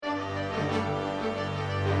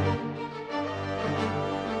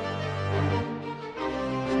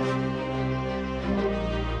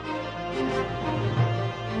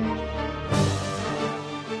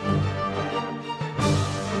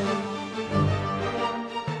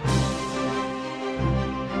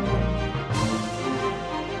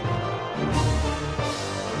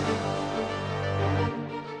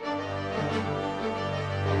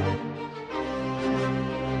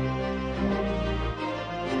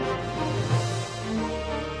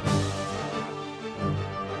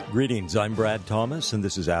Greetings, I'm Brad Thomas, and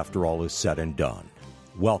this is After All Is Said and Done.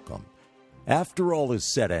 Welcome. After all is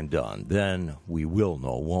said and done, then we will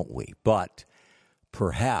know, won't we? But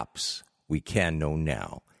perhaps we can know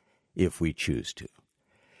now, if we choose to.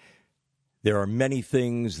 There are many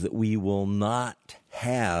things that we will not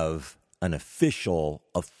have an official,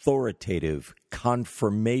 authoritative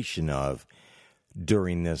confirmation of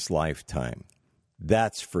during this lifetime.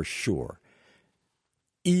 That's for sure.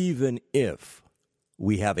 Even if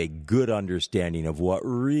we have a good understanding of what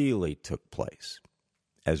really took place,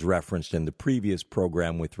 as referenced in the previous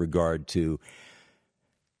program with regard to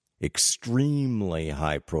extremely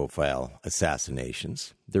high-profile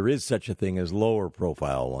assassinations. There is such a thing as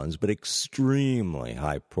lower-profile ones, but extremely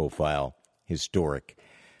high-profile historic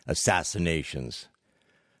assassinations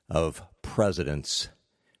of presidents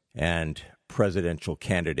and presidential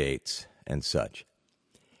candidates and such.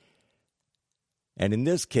 And in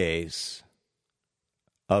this case,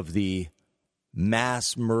 of the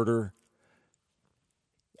mass murder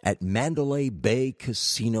at Mandalay Bay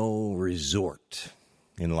Casino Resort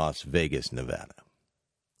in Las Vegas, Nevada.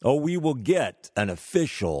 Oh, we will get an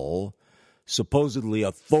official, supposedly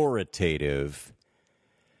authoritative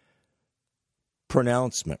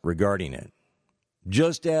pronouncement regarding it,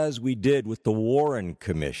 just as we did with the Warren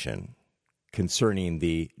Commission concerning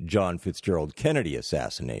the John Fitzgerald Kennedy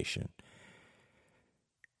assassination.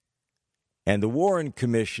 And the Warren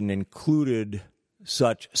Commission included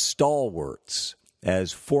such stalwarts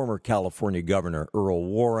as former California Governor Earl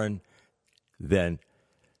Warren, then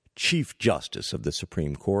Chief Justice of the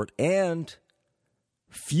Supreme Court, and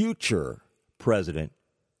future President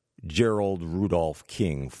Gerald Rudolph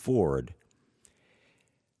King Ford,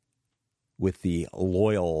 with the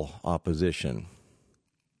loyal opposition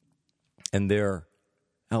and their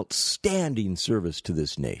outstanding service to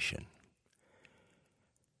this nation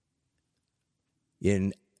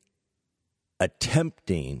in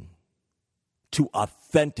attempting to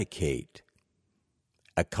authenticate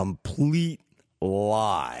a complete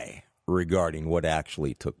lie regarding what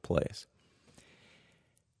actually took place.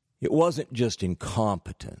 It wasn't just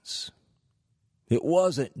incompetence. It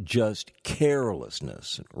wasn't just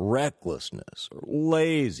carelessness, and recklessness, or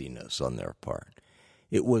laziness on their part.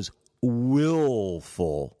 It was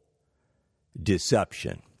willful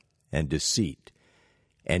deception and deceit.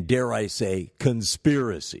 And dare I say,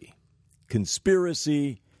 conspiracy.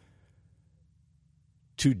 Conspiracy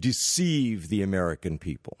to deceive the American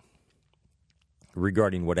people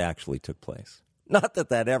regarding what actually took place. Not that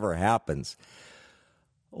that ever happens.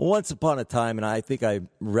 Once upon a time, and I think I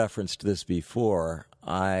referenced this before,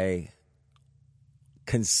 I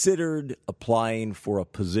considered applying for a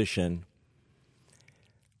position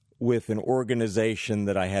with an organization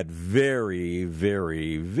that I had very,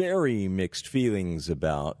 very, very mixed feelings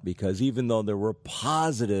about, because even though there were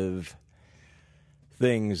positive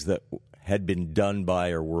things that had been done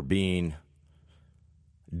by or were being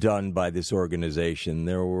done by this organization,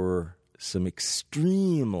 there were some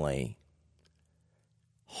extremely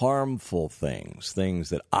harmful things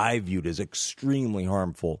that I viewed as extremely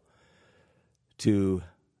harmful to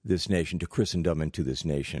this nation, to Christendom and to this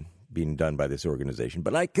nation, being done by this organization.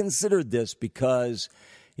 But I considered this because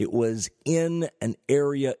it was in an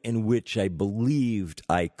area in which I believed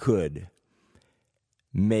I could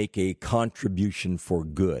make a contribution for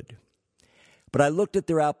good. But I looked at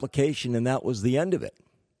their application, and that was the end of it.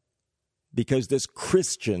 Because this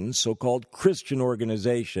Christian, so-called Christian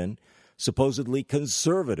organization, supposedly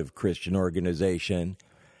conservative Christian organization,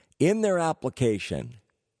 in their application,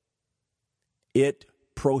 it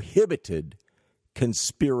prohibited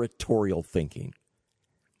conspiratorial thinking,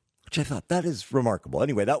 which I thought, that is remarkable.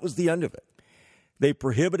 Anyway, that was the end of it. They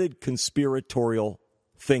prohibited conspiratorial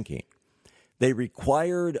thinking. They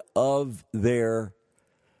required of their,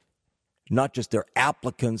 not just their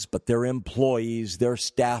applicants, but their employees, their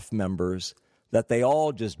staff members, that they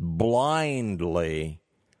all just blindly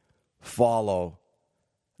follow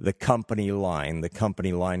the company line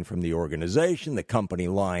from the organization, the company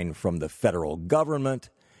line from the federal government,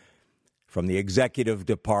 from the executive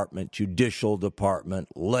department, judicial department,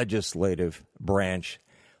 legislative branch,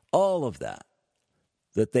 all of that.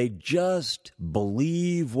 That they just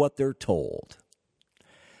believe what they're told.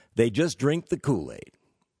 They just drink the Kool-Aid,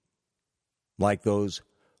 like those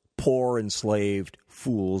poor enslaved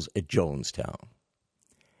fools at Jonestown.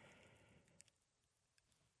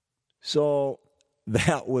 So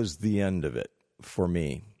that was the end of it for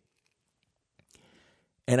me.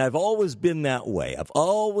 And I've always been that way. I've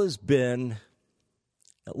always been,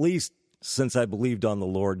 at least since I believed on the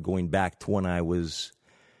Lord, going back to when I was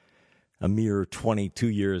a mere 22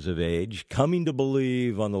 years of age, coming to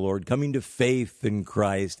believe on the Lord, coming to faith in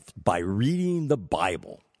Christ by reading the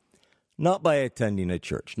Bible, not by attending a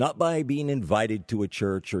church, not by being invited to a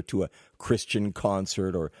church or to a Christian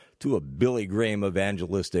concert or to a Billy Graham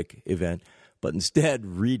evangelistic event, but instead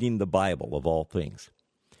reading the Bible of all things.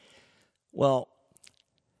 Well,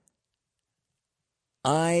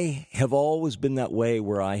 I have always been that way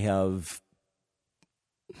where I have,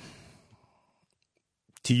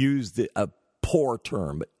 to use a poor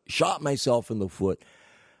term, but shot myself in the foot,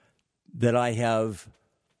 that I have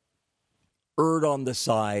erred on the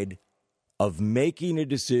side of making a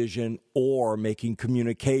decision or making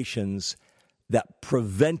communications that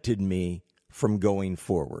prevented me from going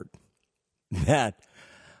forward, that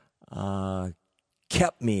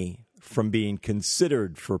kept me from being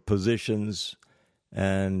considered for positions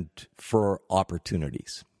and for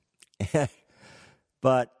opportunities.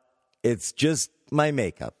 But it's just my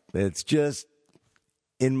makeup. It's just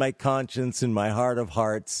in my conscience, in my heart of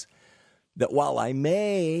hearts, that while I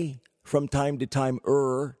may from time to time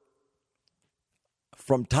err,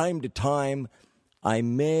 from time to time I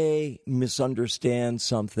may misunderstand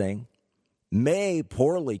something, may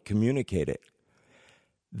poorly communicate it,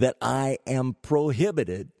 that I am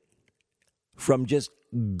prohibited from just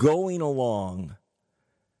going along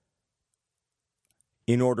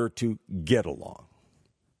in order to get along.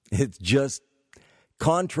 It's just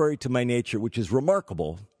contrary to my nature, which is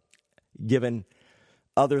remarkable given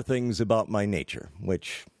other things about my nature,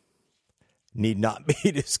 which need not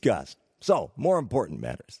be discussed. So, more important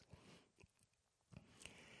matters.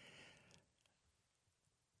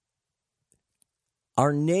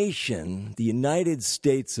 Our nation, the United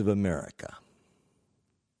States of America,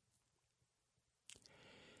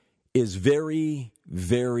 is very,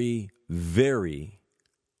 very, very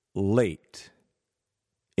late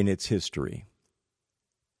in its history,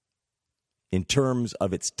 in terms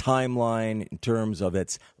of its timeline, in terms of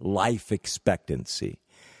its life expectancy.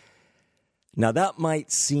 Now, that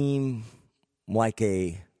might seem like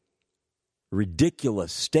a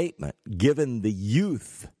ridiculous statement, given the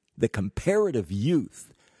youth, the comparative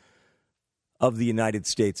youth of the United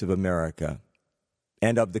States of America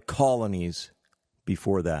and of the colonies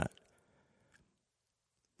before that,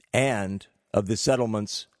 and of the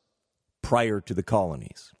settlements prior to the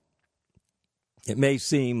colonies. It may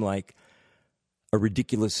seem like a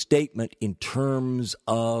ridiculous statement in terms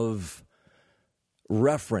of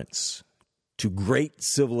reference to great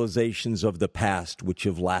civilizations of the past which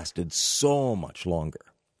have lasted so much longer.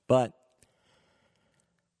 But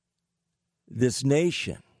this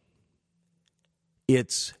nation,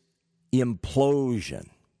 its implosion,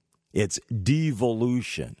 its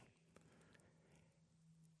devolution,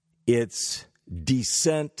 its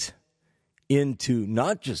descent into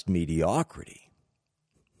not just mediocrity,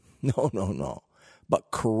 no,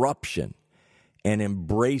 but corruption and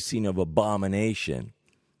embracing of abomination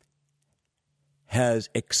has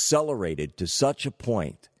accelerated to such a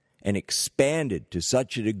point and expanded to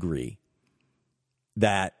such a degree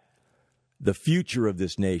that the future of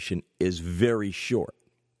this nation is very short.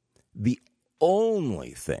 The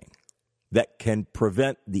only thing that can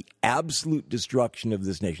prevent the absolute destruction of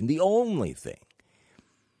this nation, the only thing,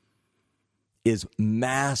 is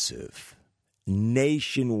massive,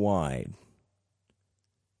 nationwide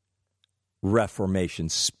reformation,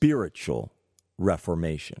 spiritual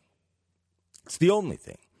reformation. It's the only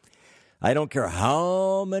thing. I don't care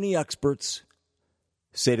how many experts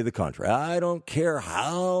say to the contrary. I don't care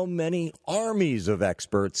how many armies of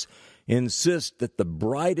experts insist that the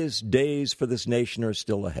brightest days for this nation are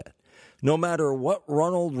still ahead. No matter what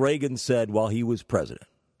Ronald Reagan said while he was president,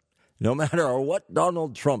 no matter what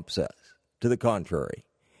Donald Trump says to the contrary,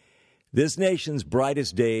 this nation's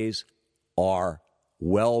brightest days are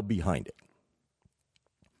well behind it.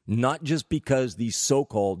 Not just because the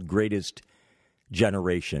so-called greatest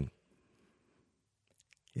generation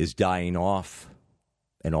is dying off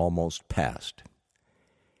and almost past.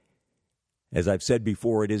 As I've said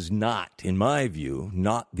before, it is not, in my view,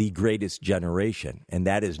 not the greatest generation, and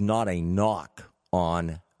that is not a knock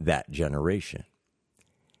on that generation.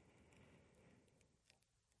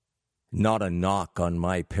 Not a knock on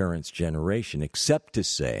my parents' generation, except to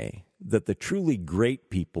say that the truly great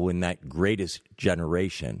people in that greatest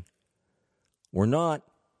generation were not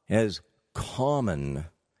as common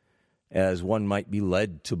as one might be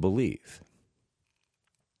led to believe.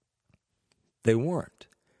 They weren't.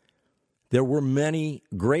 There were many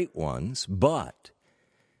great ones, but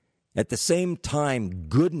at the same time,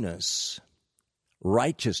 goodness,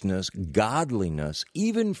 righteousness, godliness,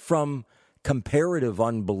 even from comparative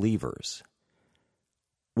unbelievers,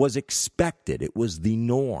 was expected. It was the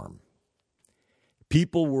norm.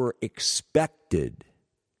 People were expected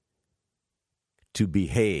to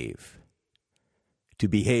behave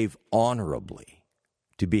honorably,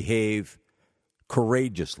 to behave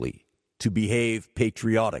courageously, to behave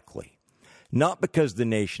patriotically. Not because the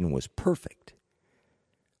nation was perfect,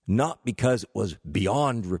 not because it was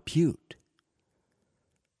beyond repute,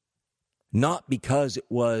 not because it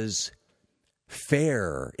was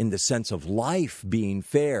fair in the sense of life being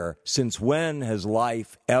fair. Since when has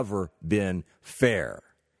life ever been fair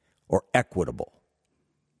or equitable?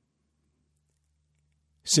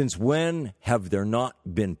 Since when have there not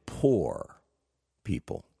been poor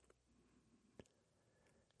people?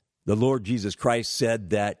 The Lord Jesus Christ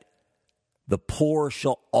said that the poor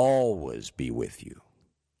shall always be with you.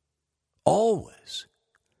 Always.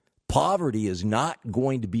 Poverty is not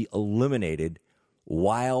going to be eliminated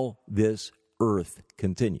while this earth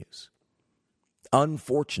continues.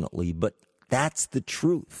 Unfortunately, but that's the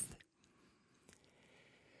truth.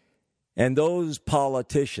 And those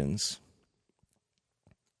politicians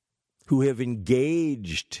who have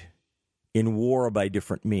engaged in war by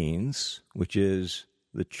different means, which is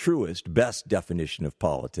the truest, best definition of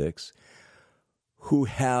politics, who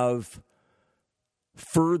have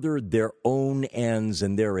furthered their own ends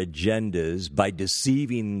and their agendas by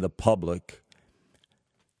deceiving the public,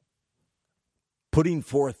 putting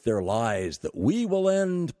forth their lies that we will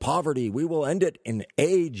end poverty, we will end it in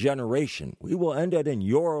a generation, we will end it in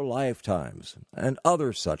your lifetimes, and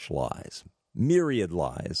other such lies, myriad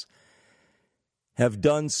lies, have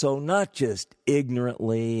done so not just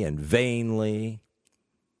ignorantly and vainly,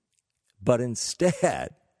 but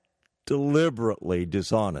instead deliberately,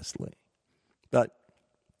 dishonestly. But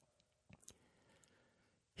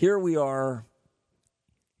here we are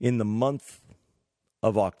in the month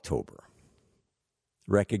of October,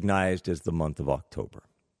 recognized as the month of October.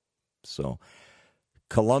 So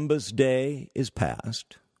Columbus Day is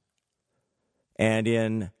past, and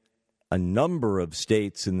in a number of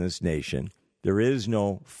states in this nation, there is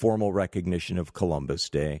no formal recognition of Columbus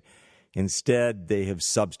Day. Instead, they have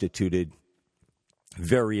substituted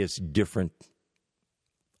various different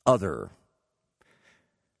other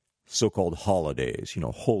so-called holidays,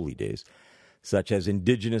 holy days, such as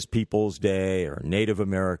Indigenous Peoples Day or Native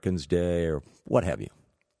Americans Day or what have you.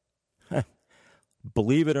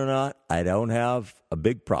 Believe it or not, I don't have a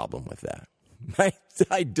big problem with that.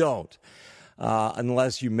 I don't,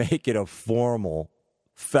 unless you make it a formal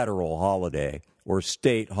federal holiday or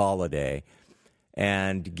state holiday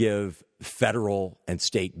and give federal and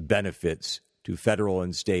state benefits to federal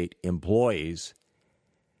and state employees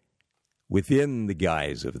within the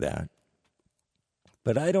guise of that.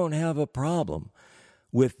 But I don't have a problem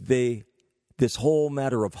with this whole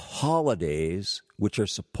matter of holidays, which are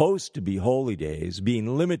supposed to be holy days,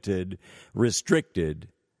 being limited, restricted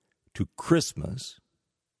to Christmas,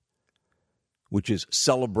 which is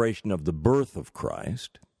celebration of the birth of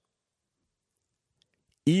Christ,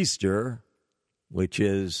 Easter, which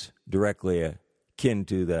is directly akin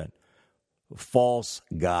to the false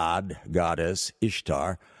goddess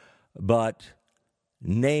Ishtar, but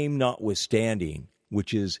name notwithstanding,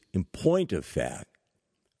 which is in point of fact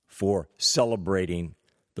for celebrating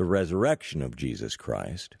the resurrection of Jesus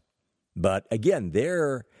Christ. But again,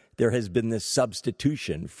 there has been this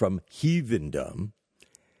substitution from heathendom,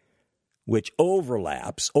 which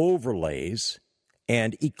overlays,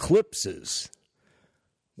 and eclipses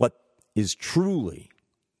what is truly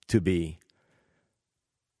to be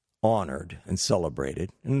honored and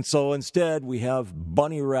celebrated. And so instead we have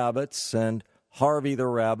bunny rabbits and Harvey the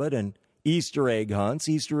Rabbit and Easter egg hunts,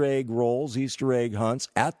 Easter egg rolls, Easter egg hunts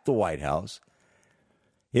at the White House,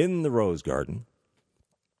 in the Rose Garden.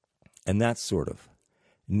 And that sort of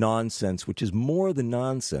nonsense, which is more than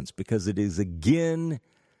nonsense because it is again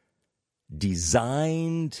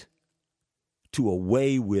designed to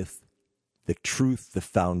away with the truth, the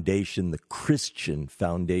foundation, the Christian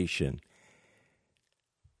foundation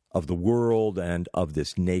of the world and of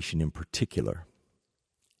this nation in particular.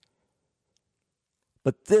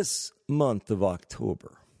 But this month of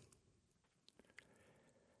October,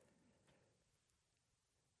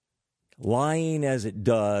 lying as it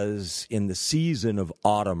does in the season of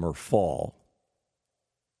autumn or fall,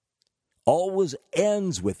 always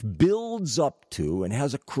ends with, builds up to, and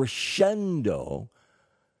has a crescendo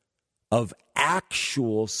of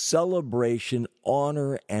actual celebration,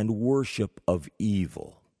 honor, and worship of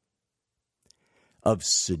evil, of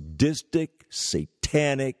sadistic,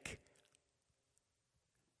 satanic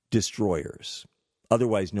destroyers,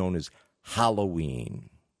 otherwise known as Halloween.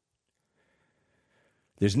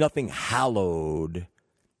 There's nothing hallowed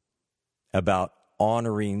about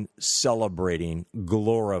honoring, celebrating,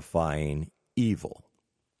 glorifying evil.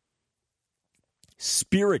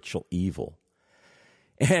 Spiritual evil.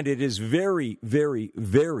 And it is very, very,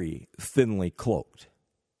 very thinly cloaked.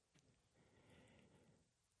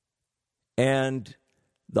 And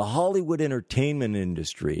the Hollywood entertainment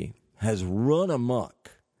industry has run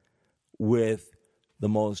amok with the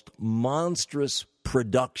most monstrous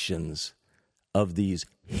productions of these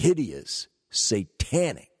hideous,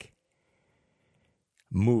 satanic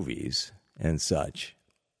movies and such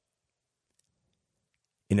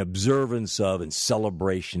in observance of and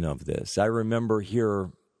celebration of this. I remember here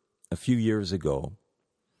a few years ago,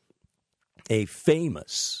 a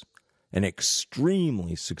famous and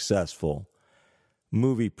extremely successful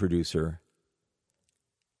movie producer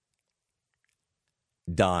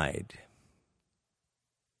died.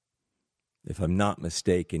 If I'm not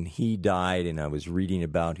mistaken, he died, and I was reading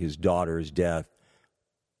about his daughter's death,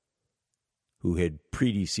 who had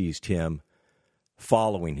predeceased him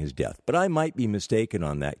following his death. But I might be mistaken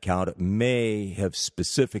on that count. It may have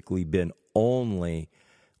specifically been only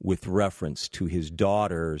with reference to his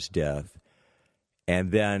daughter's death,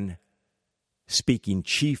 and then speaking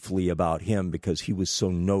chiefly about him because he was so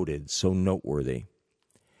noted, so noteworthy.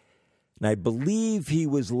 And I believe he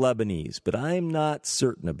was Lebanese, but I'm not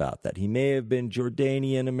certain about that. He may have been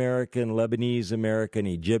Jordanian American, Lebanese American,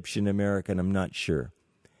 Egyptian American, I'm not sure.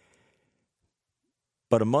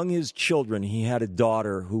 But among his children, he had a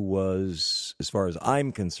daughter who was, as far as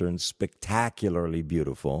I'm concerned, spectacularly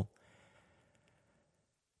beautiful.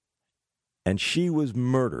 And she was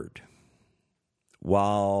murdered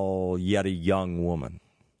while yet a young woman,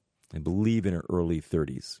 I believe in her early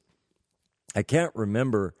 30s. I can't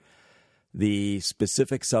remember the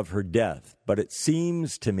specifics of her death, but it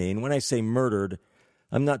seems to me, and when I say murdered,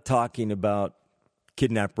 I'm not talking about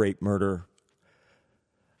kidnap, rape, murder,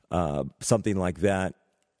 something like that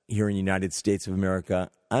here in the United States of America.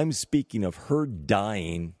 I'm speaking of her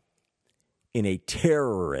dying in a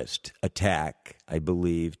terrorist attack, I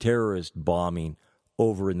believe, terrorist bombing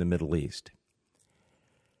over in the Middle East.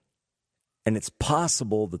 And it's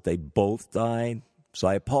possible that they both died. So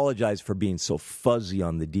I apologize for being so fuzzy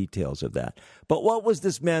on the details of that. But what was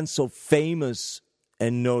this man so famous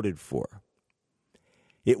and noted for?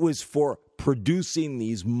 It was for producing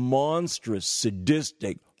these monstrous,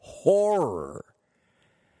 sadistic, horror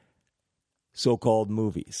so-called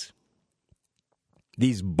movies.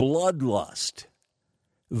 These bloodlust,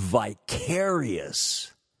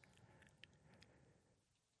 vicarious,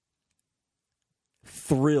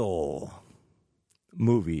 thrill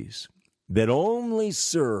movies that only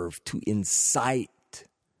serve to incite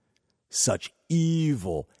such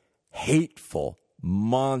evil, hateful,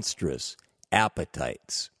 monstrous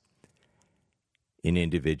appetites in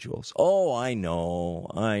individuals. Oh, I know,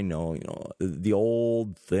 the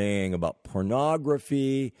old thing about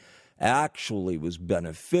pornography actually was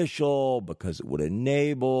beneficial because it would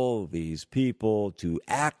enable these people to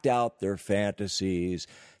act out their fantasies,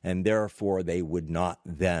 and therefore they would not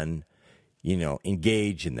then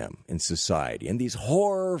engage in them in society. And these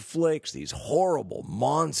horror flicks, these horrible,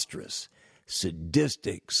 monstrous,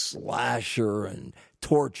 sadistic, slasher and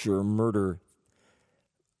torture, murder,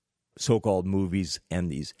 so-called movies,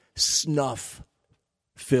 and these snuff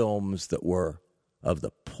films that were of the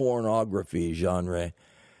pornography genre,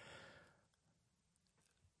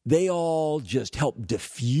 they all just help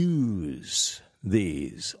diffuse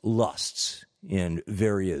these lusts in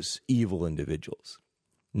various evil individuals.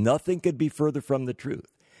 Nothing could be further from the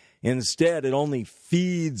truth. Instead, it only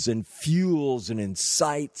feeds and fuels and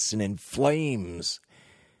incites and inflames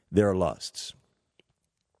their lusts,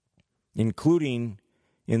 including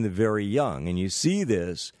in the very young. And you see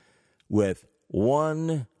this with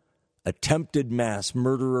one attempted mass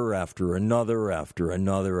murderer after another,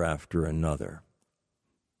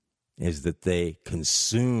 is that they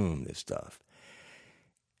consume this stuff.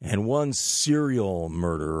 And one serial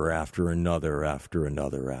murderer after another.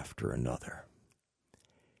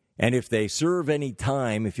 And if they serve any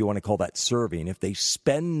time, if you want to call that serving, if they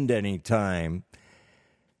spend any time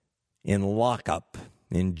in lockup,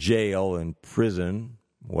 in jail, in prison,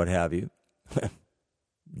 what have you,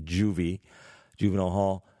 juvenile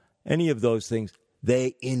hall, any of those things,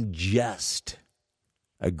 they ingest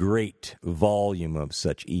a great volume of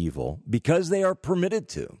such evil because they are permitted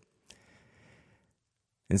to.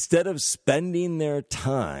 Instead of spending their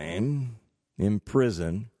time in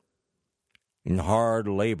prison, in hard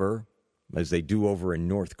labor, as they do over in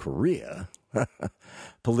North Korea,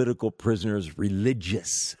 political prisoners,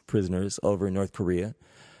 religious prisoners over in North Korea,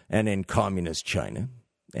 and in communist China,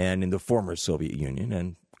 and in the former Soviet Union,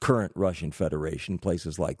 and current Russian Federation,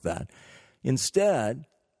 places like that. Instead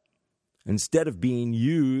of being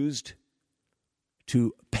used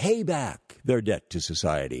to pay back their debt to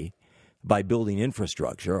society by building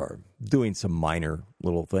infrastructure or doing some minor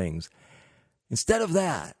little things. Instead of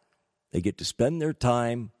that, they get to spend their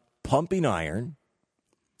time pumping iron,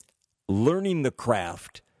 learning the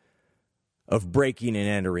craft of breaking and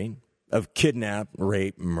entering, of kidnap,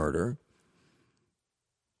 rape, murder,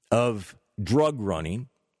 of drug running,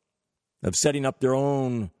 of setting up their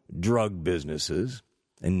own drug businesses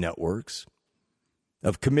and networks,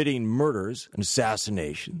 of committing murders and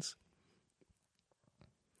assassinations,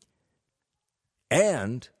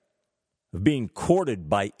 and of being courted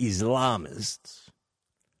by Islamists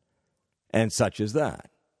and such as that,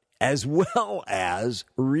 as well as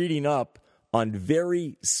reading up on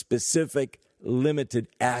very specific, limited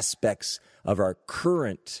aspects of our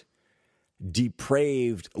current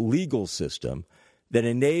depraved legal system that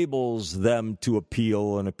enables them to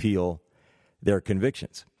appeal their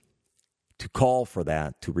convictions, to call for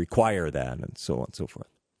that, to require that, and so on and so forth.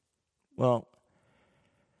 Well,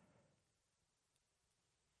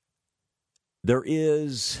 there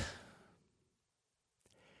is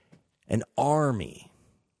an army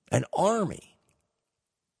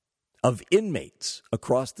of inmates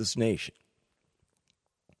across this nation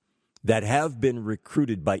that have been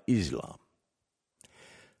recruited by Islam.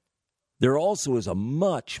 There also is a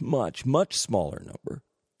much, much, much smaller number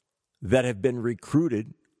that have been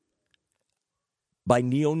recruited by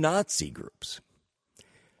neo-Nazi groups.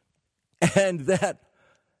 And that,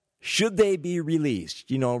 should they be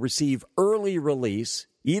released, receive early release,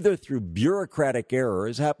 either through bureaucratic error,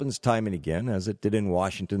 as happens time and again, as it did in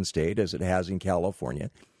Washington State, as it has in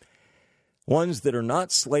California, ones that are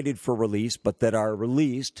not slated for release, but that are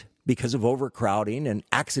released because of overcrowding and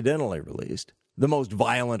accidentally released, the most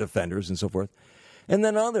violent offenders and so forth, and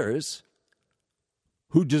then others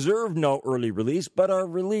who deserve no early release, but are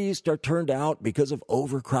released, are turned out because of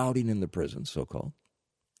overcrowding in the prison, so-called.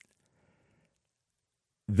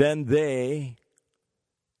 Then they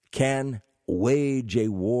can wage a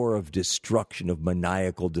war of destruction, of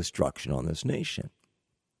maniacal destruction on this nation.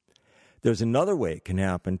 There's another way it can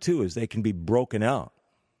happen, too, is they can be broken out.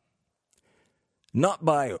 Not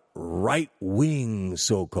by right-wing,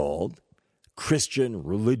 so-called, Christian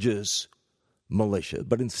religious militia,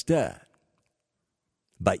 but instead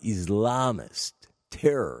by Islamist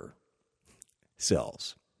terror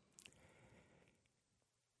cells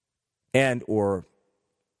and or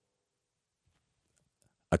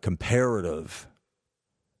a comparative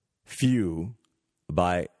few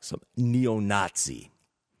by some neo-Nazi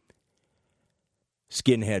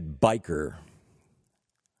skinhead biker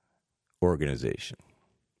organization.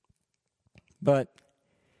 But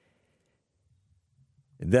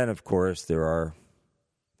then, of course, there are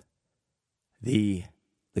the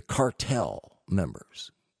cartel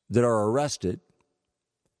members that are arrested,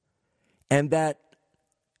 and that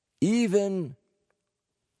even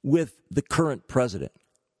with the current president,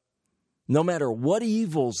 no matter what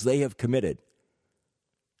evils they have committed,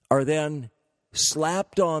 are then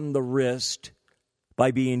slapped on the wrist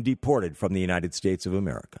by being deported from the United States of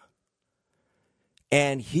America.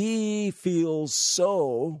 And he feels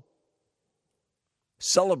so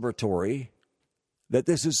celebratory that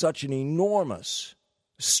this is such an enormous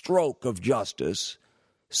stroke of justice,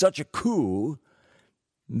 such a coup,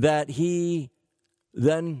 that he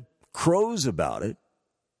then crows about it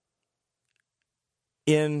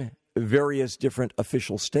in various different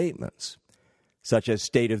official statements, such as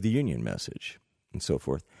State of the Union message and so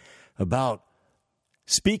forth, about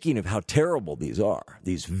speaking of how terrible these are,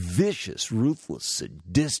 these vicious, ruthless,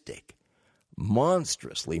 sadistic,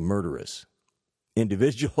 monstrously murderous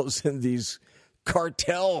individuals in these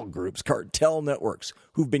cartel groups, cartel networks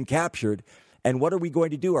who've been captured. And what are we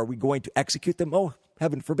going to do? Are we going to execute them? Oh,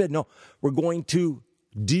 heaven forbid. No, we're going to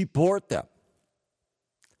deport them.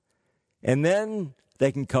 And then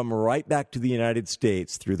they can come right back to the United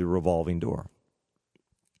States through the revolving door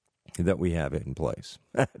that we have in place,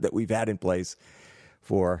 that we've had in place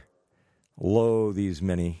for, these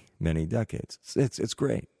many, many decades. It's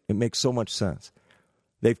great. It makes so much sense.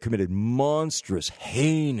 They've committed monstrous,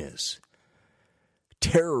 heinous,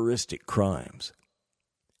 terroristic crimes.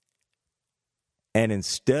 And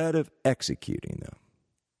instead of executing them,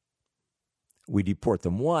 we deport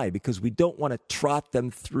them. Why? Because we don't want to trot them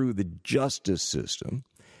through the justice system.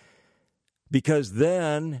 Because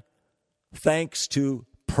then, thanks to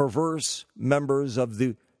perverse members of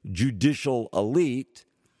the judicial elite,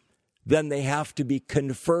 then they have to be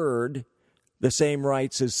conferred the same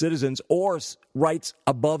rights as citizens, or rights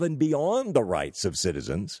above and beyond the rights of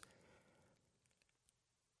citizens.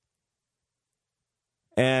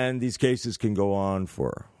 And these cases can go on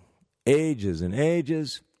for ages and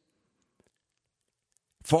ages.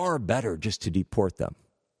 far better just to deport them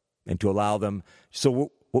and to allow them.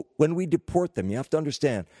 So when we deport them, you have to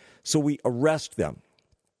understand, so we arrest them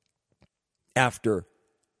after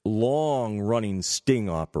long-running sting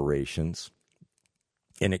operations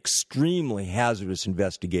and extremely hazardous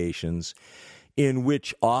investigations in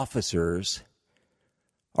which officers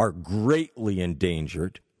are greatly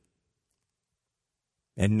endangered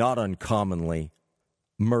and not uncommonly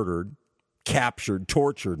murdered, captured,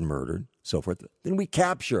 tortured, murdered, so forth. Then we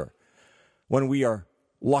capture. When we are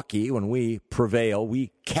lucky, when we prevail,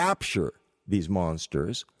 we capture these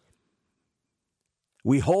monsters.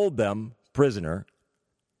 We hold them prisoner.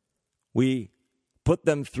 We put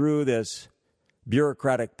them through this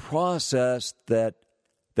bureaucratic process that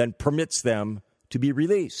then permits them to be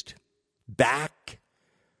released back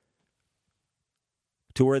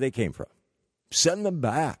to where they came from. Send them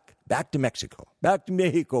back to Mexico, back to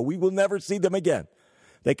Mexico. We will never see them again.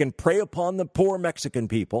 They can prey upon the poor Mexican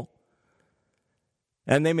people,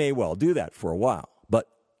 and they may well do that for a while, but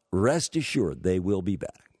rest assured they will be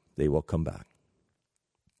back. They will come back.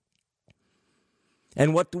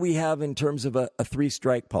 And what do we have in terms of a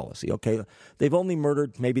three-strike policy? Okay, they've only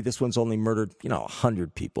murdered, maybe this one's only murdered,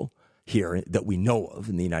 100 people here that we know of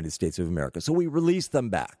in the United States of America. So we release them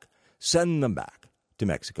back, send them back to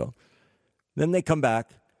Mexico. Then they come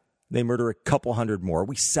back, they murder a couple hundred more.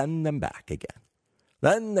 We send them back again.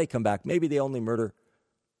 Then they come back. Maybe they only murder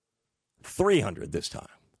 300 this time.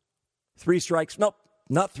 3 strikes? Nope,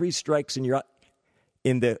 not 3 strikes and you're out.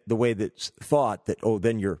 In the way that's thought that,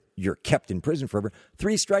 then you're kept in prison forever.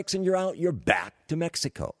 3 strikes and you're out, you're back to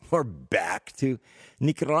Mexico, or back to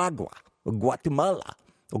Nicaragua, or Guatemala,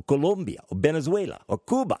 or Colombia, or Venezuela, or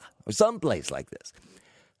Cuba, or someplace like this.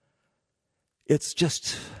 It's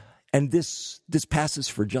just, and this passes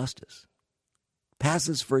for justice.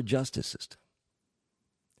 Passes for a justice system.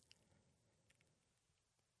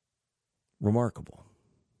 Remarkable.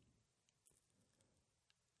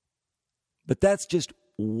 But that's just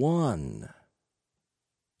one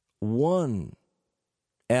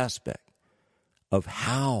aspect of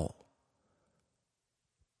how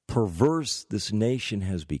perverse this nation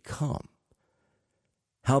has become.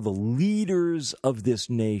 How the leaders of this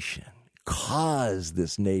nation cause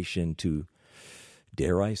this nation to,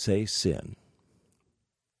 dare I say, sin.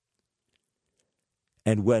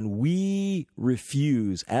 And when we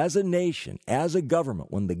refuse, as a nation, as a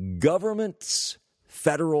government, when the government's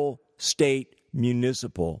federal, state,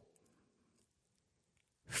 municipal,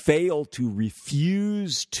 fail to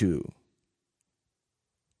refuse to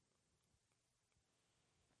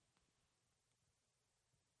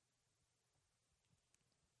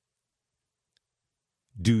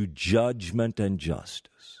do judgment and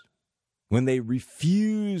justice, when they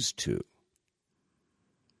refuse to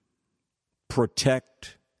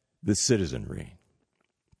protect the citizenry,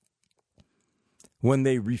 when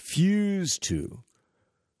they refuse to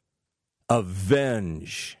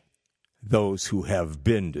avenge those who have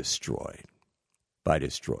been destroyed by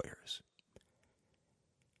destroyers,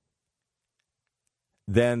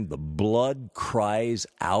 then the blood cries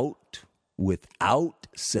out without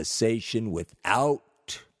cessation, without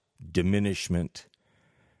diminishment,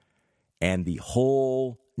 and the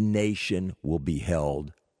whole nation will be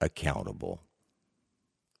held accountable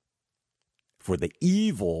for the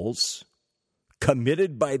evils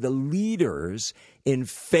committed by the leaders in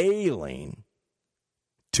failing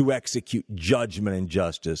to execute judgment and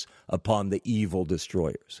justice upon the evil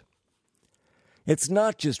destroyers. It's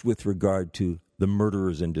not just with regard to the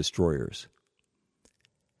murderers and destroyers.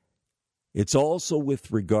 It's also with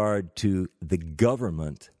regard to the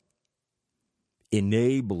government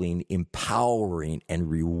enabling, empowering, and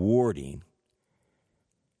rewarding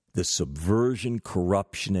the subversion,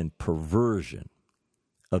 corruption, and perversion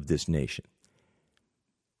of this nation.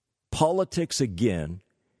 Politics, again,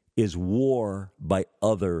 is war by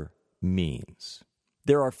other means.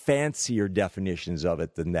 There are fancier definitions of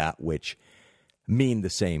it than that which mean the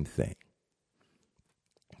same thing.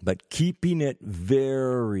 But keeping it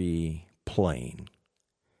very plain,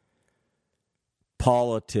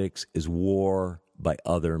 politics is war by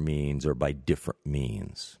other means or by different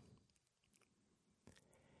means.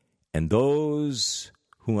 And those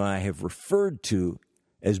whom I have referred to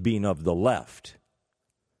as being of the left,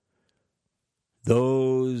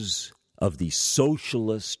 those of the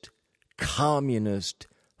socialist, communist,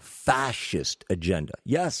 fascist agenda.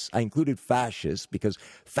 Yes, I included fascist because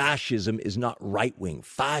fascism is not right-wing.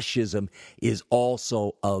 Fascism is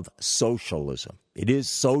also of socialism. It is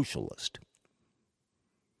socialist.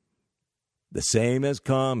 The same as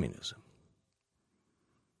communism.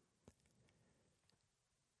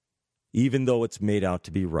 Even though it's made out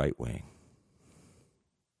to be right-wing.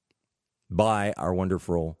 by our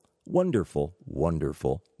wonderful, wonderful,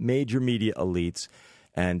 wonderful major media elites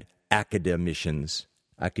and academicians.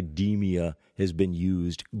 Academia has been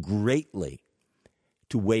used greatly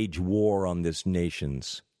to wage war on this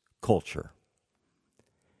nation's culture.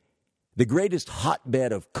 The greatest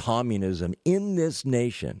hotbed of communism in this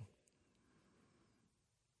nation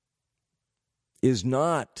is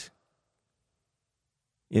not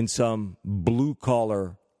in some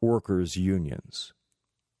blue-collar workers' unions.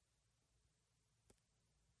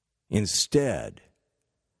 Instead,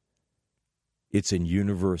 it's in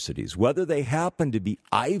universities, whether they happen to be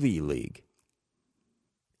Ivy League,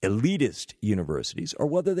 elitist universities, or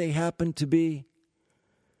whether they happen to be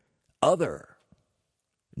other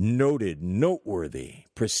noted, noteworthy,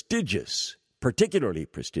 prestigious, particularly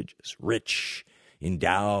prestigious, rich,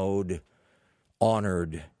 endowed,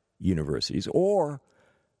 honored universities, or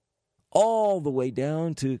all the way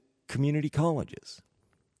down to community colleges.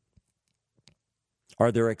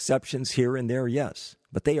 Are there exceptions here and there? Yes,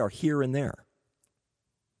 but they are here and there.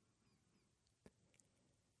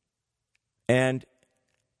 And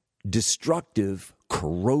destructive,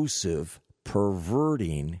 corrosive,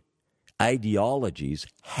 perverting ideologies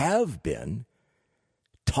have been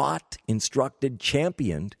taught, instructed,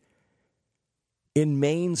 championed in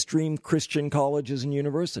mainstream Christian colleges and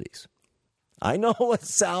universities. I know it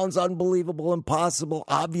sounds unbelievable, impossible.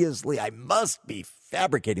 Obviously, I must be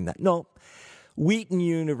fabricating that. No, Wheaton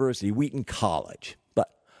University, Wheaton College. But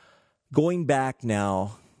going back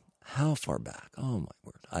now, how far back? Oh, my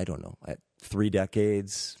word. I don't know. 3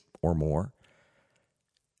 decades or more.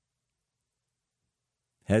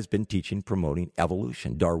 Has been teaching, promoting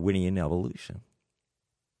evolution, Darwinian evolution,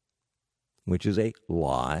 which is a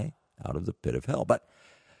lie out of the pit of hell. But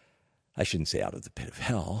I shouldn't say out of the pit of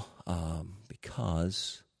hell,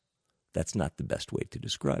 because that's not the best way to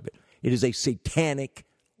describe it. It is a satanic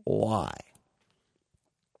lie.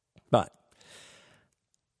 But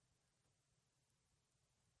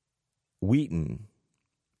Wheaton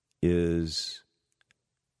is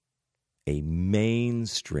a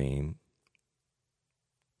mainstream,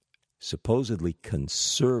 supposedly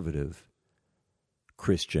conservative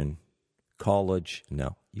Christian college,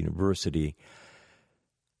 no, university.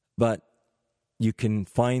 But you can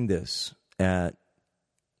find this at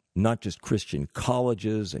not just Christian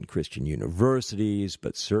colleges and Christian universities,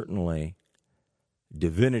 but certainly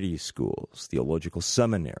divinity schools, theological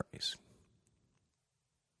seminaries.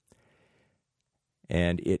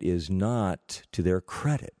 And it is not to their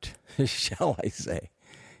credit, shall I say.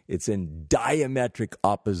 It's in diametric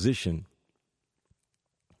opposition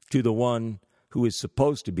to the one who is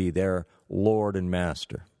supposed to be their Lord and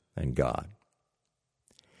Master and God.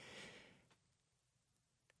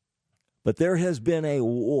 But there has been a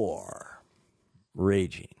war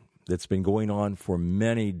raging that's been going on for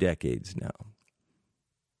many decades now.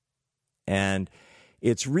 And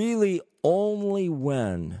it's really only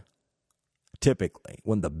typically,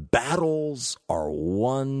 when the battles are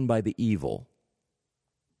won by the evil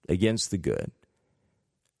against the good,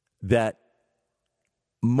 that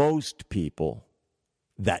most people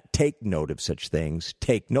that take note of such things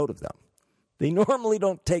take note of them. They normally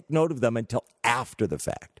don't take note of them until after the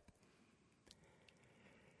fact.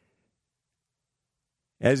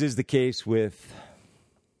 As is the case with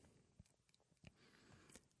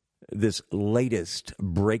this latest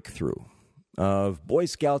breakthrough of Boy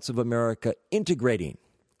Scouts of America integrating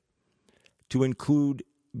to include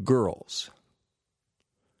girls.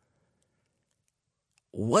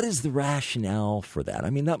 What is the rationale for that?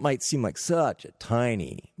 I mean, that might seem like such a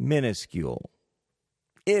tiny, minuscule,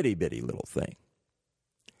 itty-bitty little thing.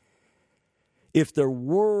 If there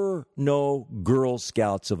were no Girl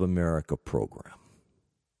Scouts of America program,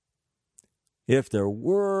 if there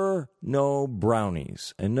were no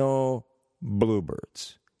brownies and no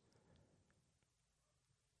bluebirds,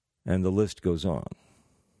 and the list goes on,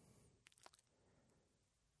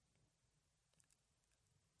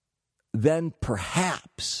 then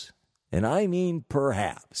perhaps, and I mean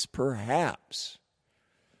perhaps,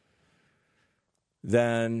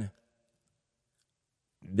 then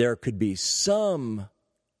there could be some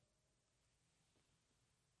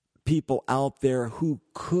people out there who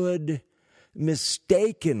could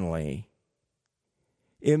mistakenly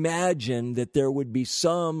imagine that there would be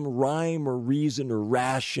some rhyme or reason or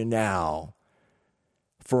rationale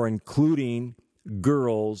for including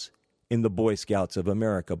girls in the Boy Scouts of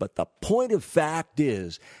America. But the point of fact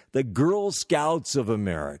is, the Girl Scouts of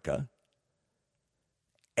America,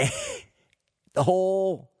 the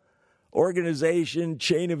whole organization,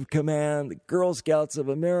 chain of command, the Girl Scouts of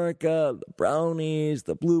America, the Brownies,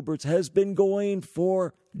 the Bluebirds, has been going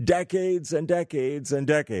for decades and decades and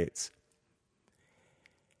decades.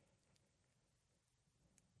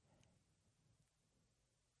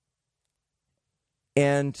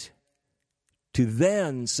 And to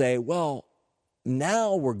then say, well,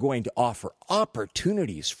 now we're going to offer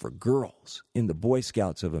opportunities for girls in the Boy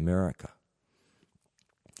Scouts of America.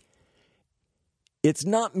 It's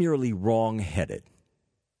not merely wrong-headed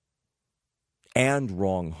and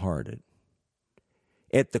wrong-hearted.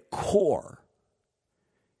 At the core,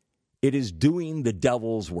 it is doing the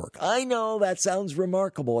devil's work. I know that sounds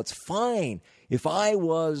remarkable. It's fine. If I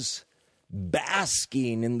was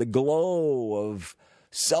basking in the glow of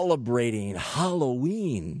celebrating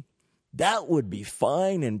Halloween, that would be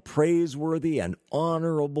fine and praiseworthy and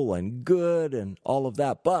honorable and good and all of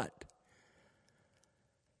that. But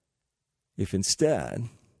if instead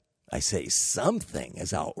I say something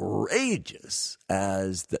as outrageous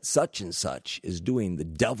as that such and such is doing the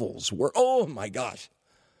devil's work, oh my gosh,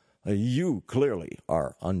 you clearly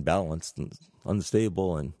are unbalanced and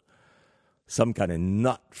unstable and some kind of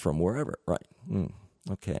nut from wherever. Right.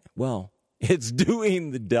 Okay. Well, it's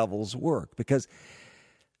doing the devil's work because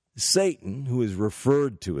Satan, who is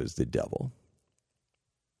referred to as the devil,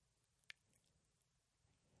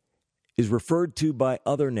 is referred to by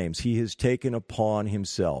other names. He has taken upon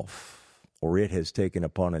himself, or it has taken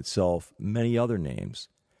upon itself, many other names,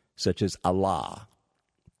 such as Allah.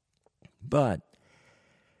 But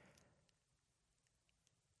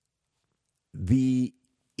the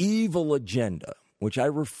evil agenda, which I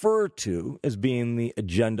refer to as being the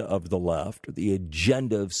agenda of the left, or the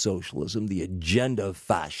agenda of socialism, the agenda of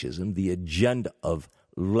fascism, the agenda of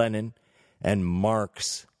Lenin and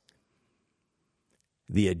Marx,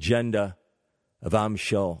 the agenda of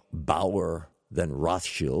Amschel, Bauer, then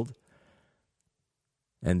Rothschild,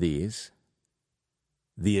 and these,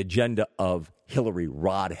 the agenda of Hillary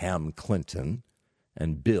Rodham Clinton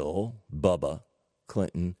and Bill Bubba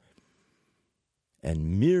Clinton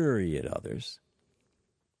and myriad others,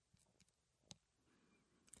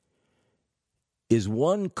 is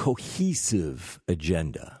one cohesive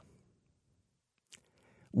agenda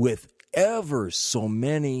with ever so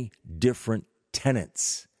many different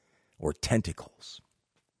tenets or tentacles.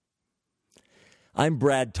 I'm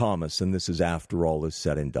Brad Thomas, and this is After All Is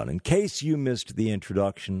Said and Done. In case you missed the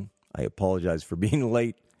introduction, I apologize for being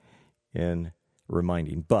late in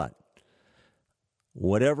reminding, but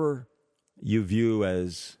whatever you view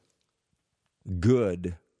as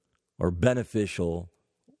good or beneficial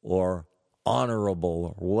or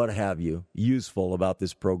honorable or what have you, useful about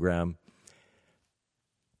this program,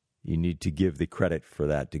 you need to give the credit for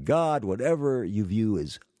that to God. Whatever you view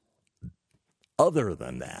as other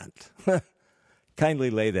than that, kindly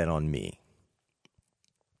lay that on me.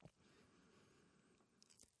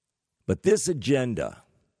 But this agenda,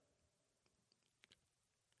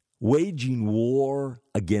 waging war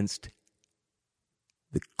against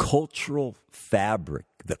the cultural fabric,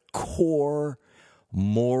 the core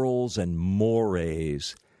morals and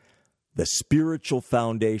mores, the spiritual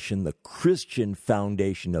foundation, the Christian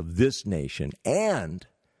foundation of this nation, and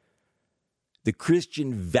the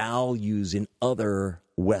Christian values in other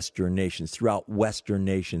Western nations, throughout Western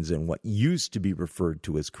nations and what used to be referred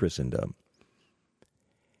to as Christendom,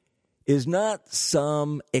 is not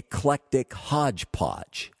some eclectic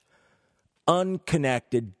hodgepodge,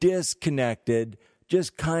 unconnected, disconnected,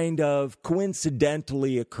 just kind of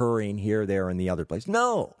coincidentally occurring here, there, and the other place.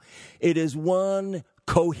 No, it is one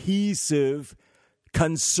cohesive,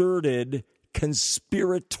 concerted,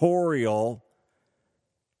 conspiratorial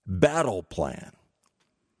battle plan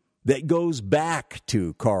that goes back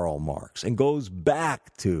to Karl Marx and goes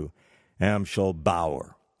back to Amschel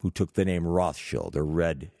Bauer, who took the name Rothschild or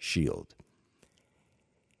Red Shield.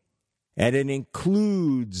 And it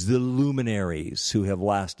includes the luminaries who have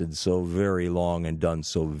lasted so very long and done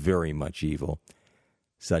so very much evil,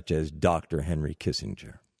 such as Dr. Henry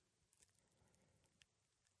Kissinger.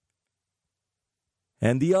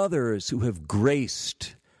 And the others who have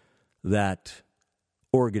graced that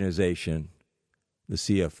organization, the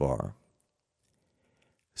CFR,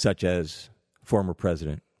 such as former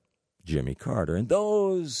President Jimmy Carter, and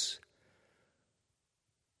those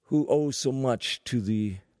who owe so much to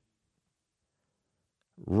the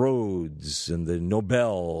Rhodes and the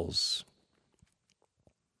Nobels,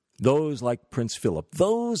 those like Prince Philip,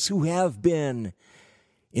 those who have been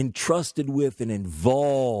entrusted with and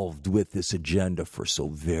involved with this agenda for so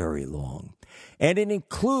very long. And it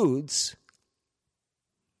includes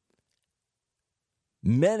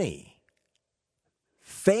many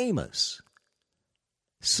famous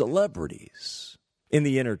celebrities in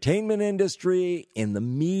the entertainment industry, in the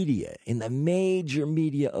media, in the major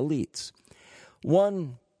media elites.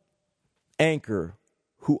 One anchor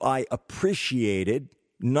who I appreciated,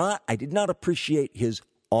 I did not appreciate his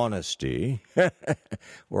honesty,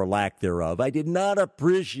 or lack thereof. I did not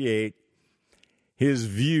appreciate his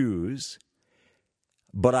views,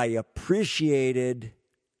 but I appreciated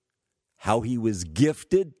how he was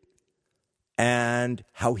gifted and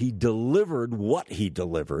how he delivered what he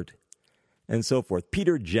delivered, and so forth.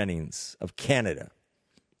 Peter Jennings of Canada,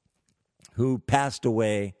 who passed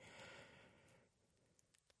away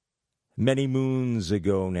many moons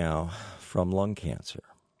ago now from lung cancer.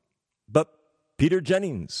 But Peter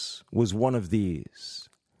Jennings was one of these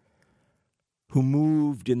who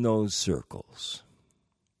moved in those circles.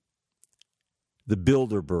 The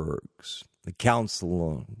Bilderbergs, the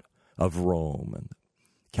Council of Rome, and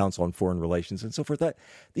the Council on Foreign Relations, and so forth.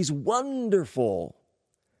 These wonderful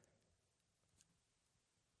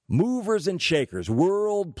movers and shakers,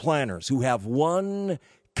 world planners who have one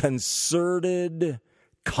concerted,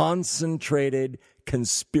 concentrated,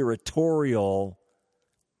 conspiratorial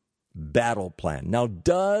battle plan. Now,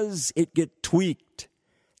 does it get tweaked?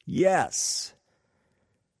 Yes.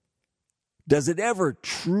 Does it ever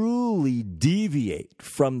truly deviate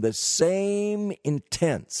from the same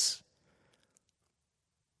intents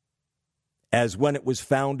as when it was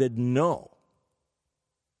founded? No.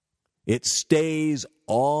 It stays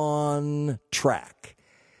on track.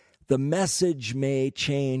 The message may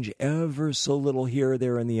change ever so little here,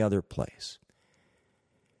 there, and the other place.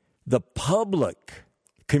 The public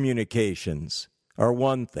communications are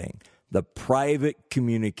one thing. The private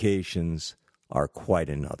communications are quite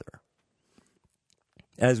another.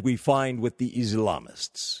 As we find with the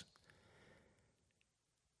Islamists,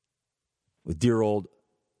 with dear old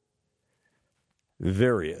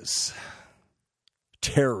various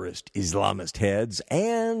terrorist Islamist heads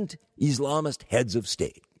and Islamist heads of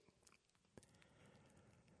state.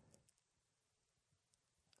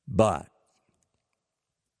 But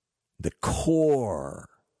the core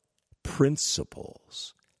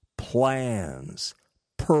principles, plans,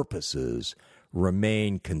 purposes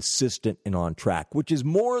remain consistent and on track, which is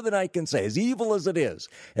more than I can say. As evil as it is,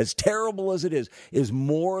 as terrible as it is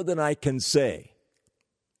more than I can say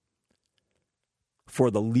for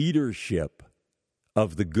the leadership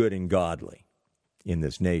of the good and godly in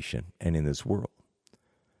this nation and in this world,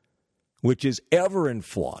 which is ever in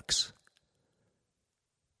flux,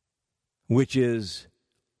 which is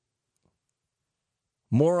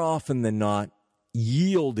more often than not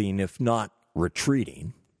yielding, if not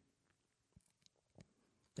retreating,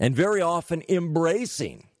 and very often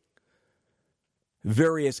embracing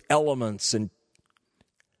various elements and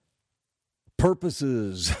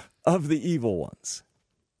purposes of the evil ones.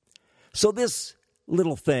 So this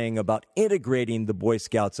little thing about integrating the Boy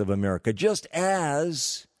Scouts of America, just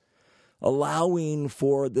as allowing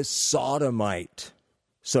for the sodomite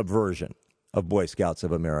subversion of Boy Scouts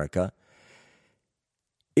of America,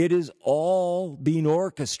 it is all being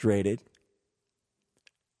orchestrated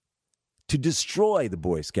to destroy the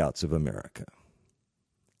Boy Scouts of America.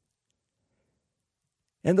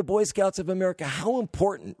 And the Boy Scouts of America, how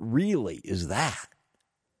important really is that?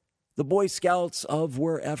 The Boy Scouts of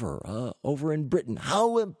wherever, over in Britain,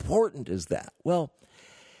 how important is that? Well,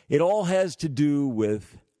 it all has to do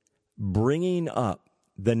with bringing up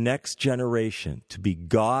the next generation to be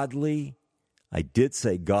godly. I did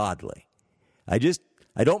say godly. I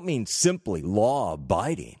don't mean simply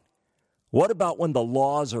law-abiding. What about when the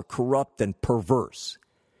laws are corrupt and perverse?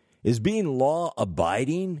 Is being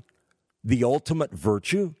law-abiding the ultimate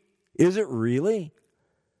virtue? Is it really?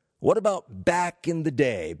 What about back in the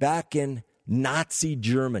day, back in Nazi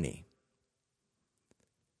Germany?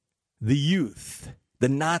 The youth, the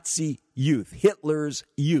Nazi youth, Hitler's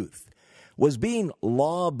youth, was being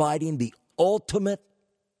law-abiding the ultimate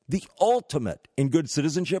in good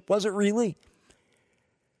citizenship? Was it really?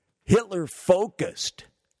 Hitler focused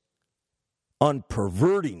on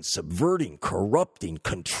perverting, subverting, corrupting,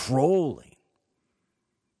 controlling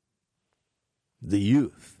the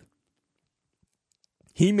youth.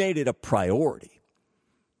 He made it a priority.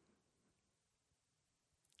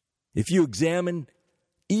 If you examine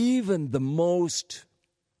even the most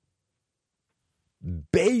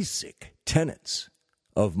basic tenets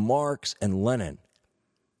of Marx and Lenin,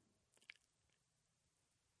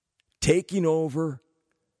 taking over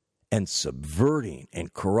and subverting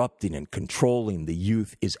and corrupting and controlling the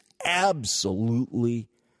youth is absolutely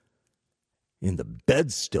in the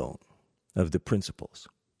bedstone of the principles.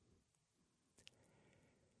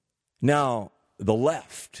 Now, the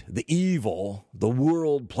left, the evil, the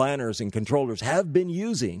world planners and controllers have been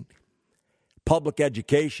using public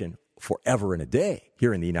education forever and a day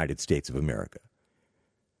here in the United States of America,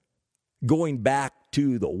 going back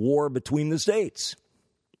to the war between the states.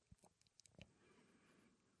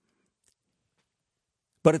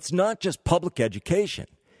 But it's not just public education.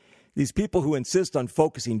 These people who insist on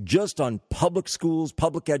focusing just on public schools,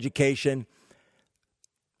 public education,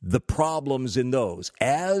 the problems in those,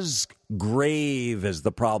 as grave as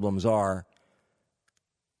the problems are,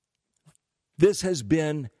 this has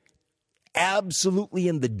been absolutely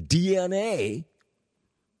in the DNA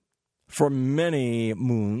for many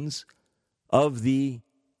moons of the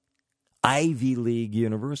Ivy League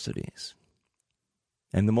universities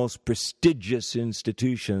and the most prestigious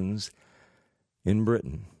institutions in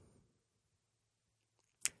Britain.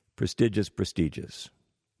 Prestigious.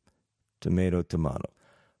 Tomato.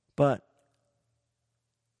 But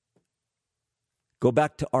go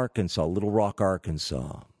back to Arkansas, Little Rock,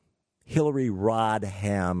 Arkansas. Hillary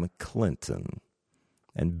Rodham Clinton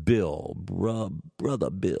and Bill, brother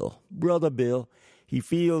Bill, he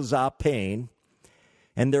feels our pain.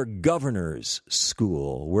 And their governor's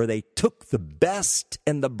school, where they took the best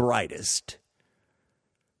and the brightest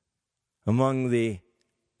among the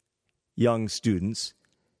young students,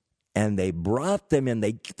 and they brought them in.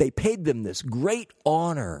 They paid them this great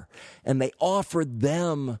honor, and they offered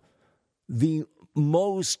them the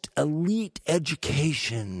most elite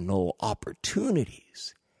educational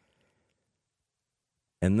opportunities.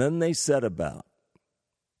 And then they set about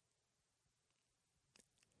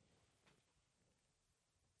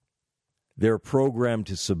their program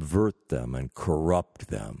to subvert them and corrupt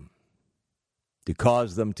them, to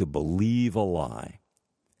cause them to believe a lie,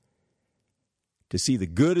 to see the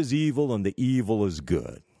good as evil and the evil as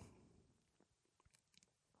good.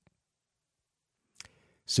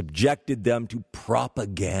 Subjected them to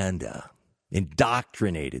propaganda,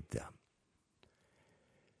 indoctrinated them.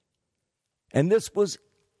 And this was,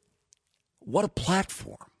 what a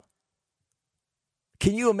platform.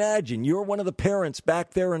 Can you imagine, you're one of the parents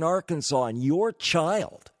back there in Arkansas, and your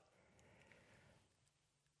child,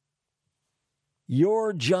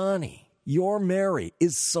 your Johnny, your Mary,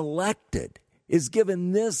 is selected, is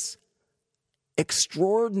given this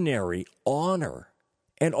extraordinary honor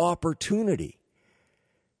and opportunity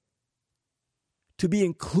to be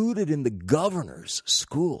included in the governor's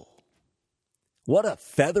school. What a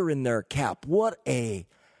feather in their cap. What an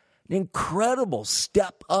incredible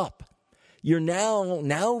step up. You're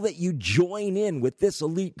now that you join in with this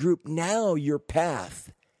elite group, now your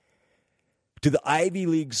path to the Ivy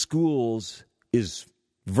League schools is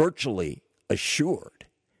virtually assured.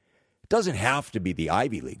 It doesn't have to be the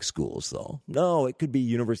Ivy League schools, though. No, it could be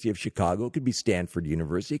University of Chicago. It could be Stanford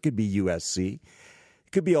University. It could be USC.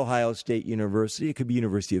 It could be Ohio State University. It could be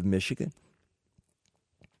University of Michigan.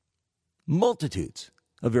 Multitudes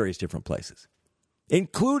of various different places,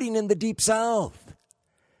 including in the Deep South.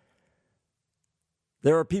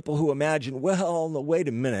 There are people who imagine, well, no, wait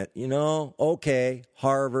a minute, okay,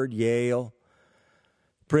 Harvard, Yale,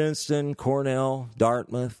 Princeton, Cornell,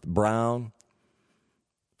 Dartmouth, Brown,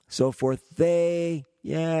 so forth.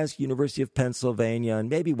 Yes, University of Pennsylvania, and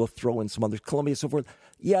maybe we'll throw in some others, Columbia, so forth.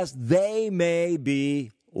 Yes, they may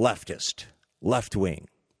be leftist, left-wing,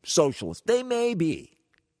 socialist. They may be.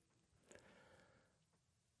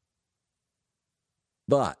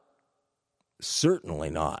 But certainly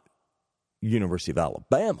not University of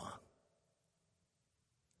Alabama,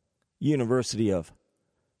 University of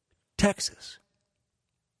Texas.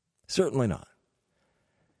 Certainly not.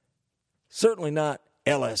 Certainly not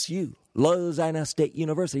LSU, Louisiana State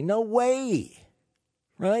University. No way.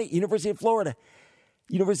 Right? University of Florida,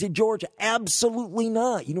 University of Georgia. Absolutely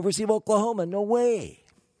not. University of Oklahoma. No way.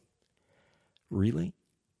 Really?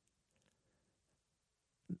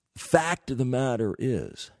 Fact of the matter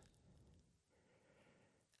is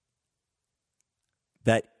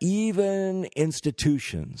that even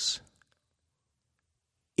institutions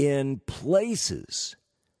in places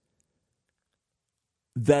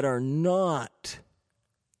that are not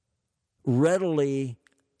readily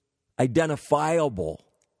identifiable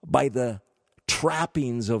by the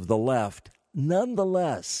trappings of the left,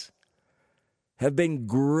 nonetheless, have been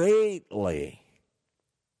greatly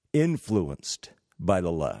influenced by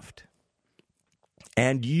the left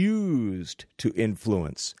and used to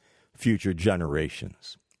influence future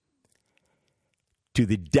generations to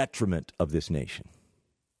the detriment of this nation.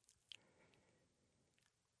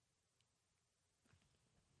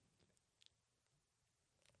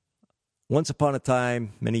 Once upon a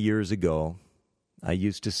time, many years ago, I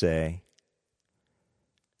used to say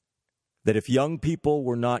that if young people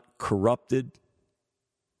were not corrupted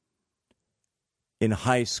in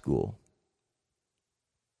high school,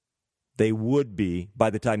 they would be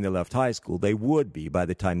by the time they left high school. They would be by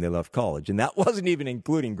the time they left college. And that wasn't even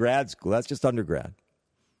including grad school. That's just undergrad.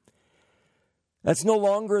 That's no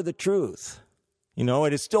longer the truth.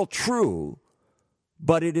 It is still true,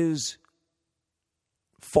 But it is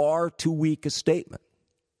far too weak a statement.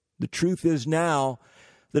 The truth is now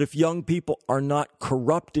that if young people are not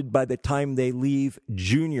corrupted by the time they leave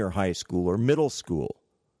junior high school or middle school,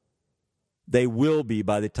 they will be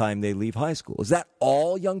by the time they leave high school. Is that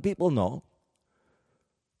all young people? No.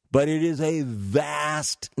 But it is a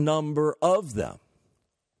vast number of them.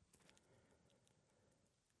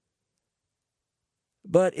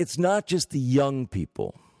 But it's not just the young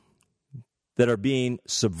people that are being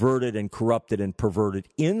subverted and corrupted and perverted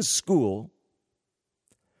in school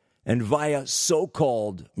and via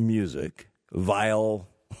so-called music,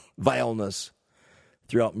 vileness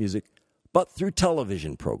throughout music, but through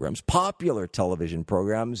television programs, popular television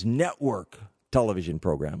programs, network television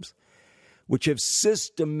programs, which have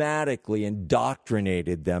systematically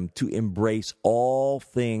indoctrinated them to embrace all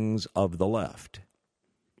things of the left,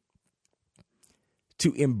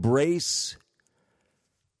 to embrace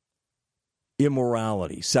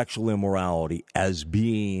immorality, sexual immorality, as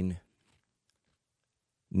being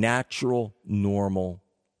natural, normal,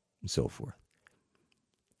 and so forth.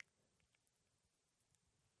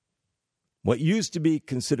 What used to be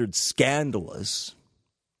considered scandalous,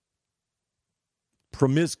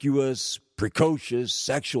 promiscuous, precocious,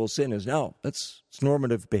 sexual sin is now, it's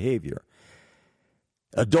normative behavior.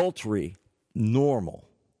 Adultery, normal.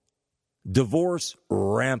 Divorce,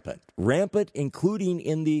 rampant. Rampant, including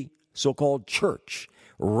in the so-called church.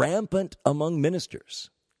 Rampant among ministers.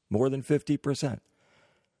 More than 50%.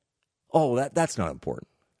 Oh, that's not important.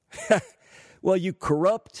 Well, you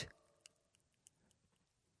corrupt,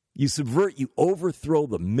 you subvert, you overthrow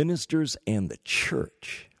the ministers and the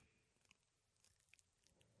church.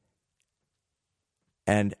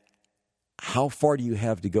 And how far do you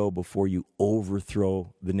have to go before you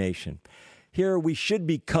overthrow the nation? Here we should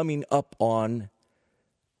be coming up on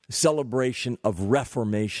celebration of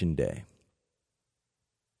Reformation Day,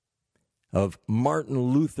 of Martin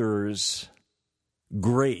Luther's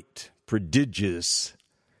great, prodigious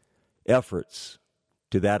efforts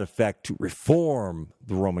to that effect to reform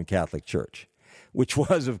the Roman Catholic Church, which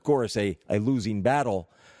was, of course, a losing battle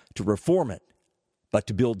to reform it, but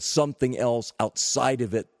to build something else outside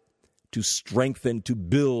of it to strengthen, to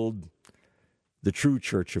build the true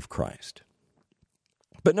Church of Christ.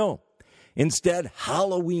 But no, instead,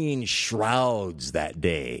 Halloween shrouds that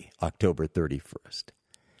day, October 31st.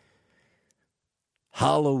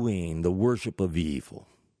 Halloween, the worship of evil,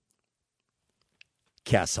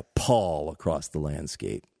 casts a pall across the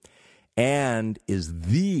landscape and is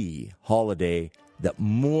the holiday that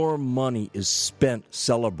more money is spent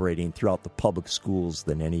celebrating throughout the public schools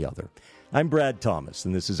than any other. I'm Brad Thomas,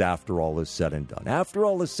 and this is After All Is Said and Done. After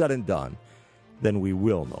all is said and done, then we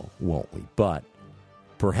will know, won't we? But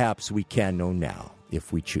perhaps we can know now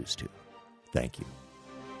if we choose to. Thank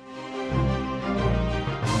you.